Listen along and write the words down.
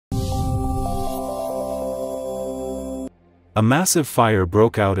A massive fire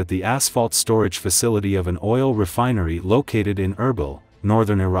broke out at the asphalt storage facility of an oil refinery located in Erbil,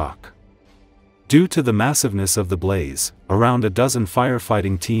 northern Iraq. Due to the massiveness of the blaze, around a dozen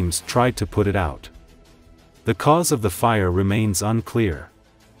firefighting teams tried to put it out. The cause of the fire remains unclear.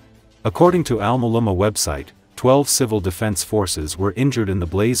 According to Al-Maluma website, 12 civil defense forces were injured in the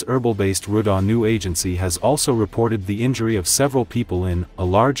blaze. Erbil-based Rudaw news agency has also reported the injury of several people in a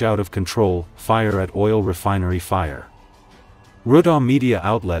large out-of-control fire at oil refinery fire. Rudaw media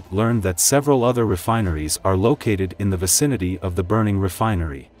outlet learned that several other refineries are located in the vicinity of the burning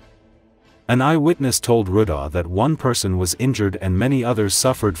refinery. An eyewitness told Rudaw that one person was injured and many others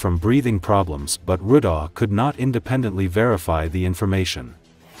suffered from breathing problems, but Rudaw could not independently verify the information.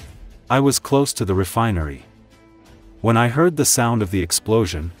 I was close to the refinery. When I heard the sound of the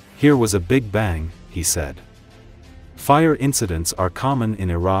explosion, here was a big bang, he said. Fire incidents are common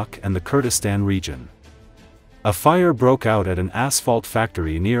in Iraq and the Kurdistan region. A fire broke out at an asphalt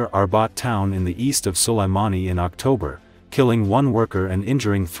factory near Arbat town in the east of Sulaimani in October, killing one worker and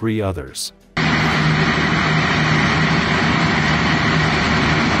injuring 3 others.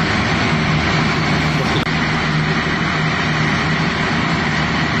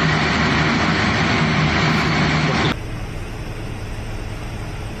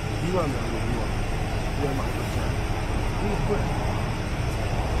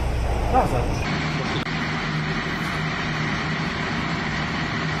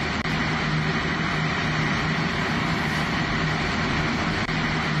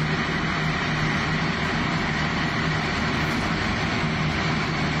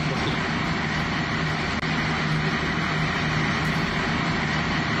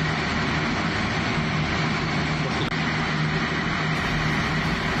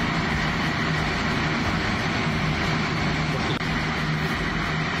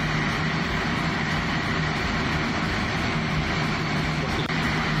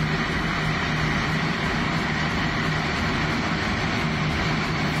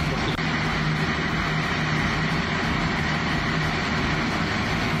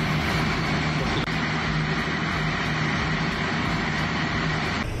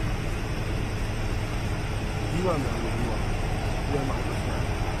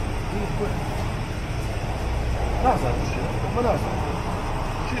 لحظة ما لحظة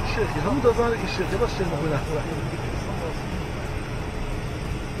شيء هم ده ظهر الشيخ بس شيء ما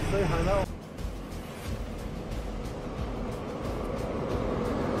هو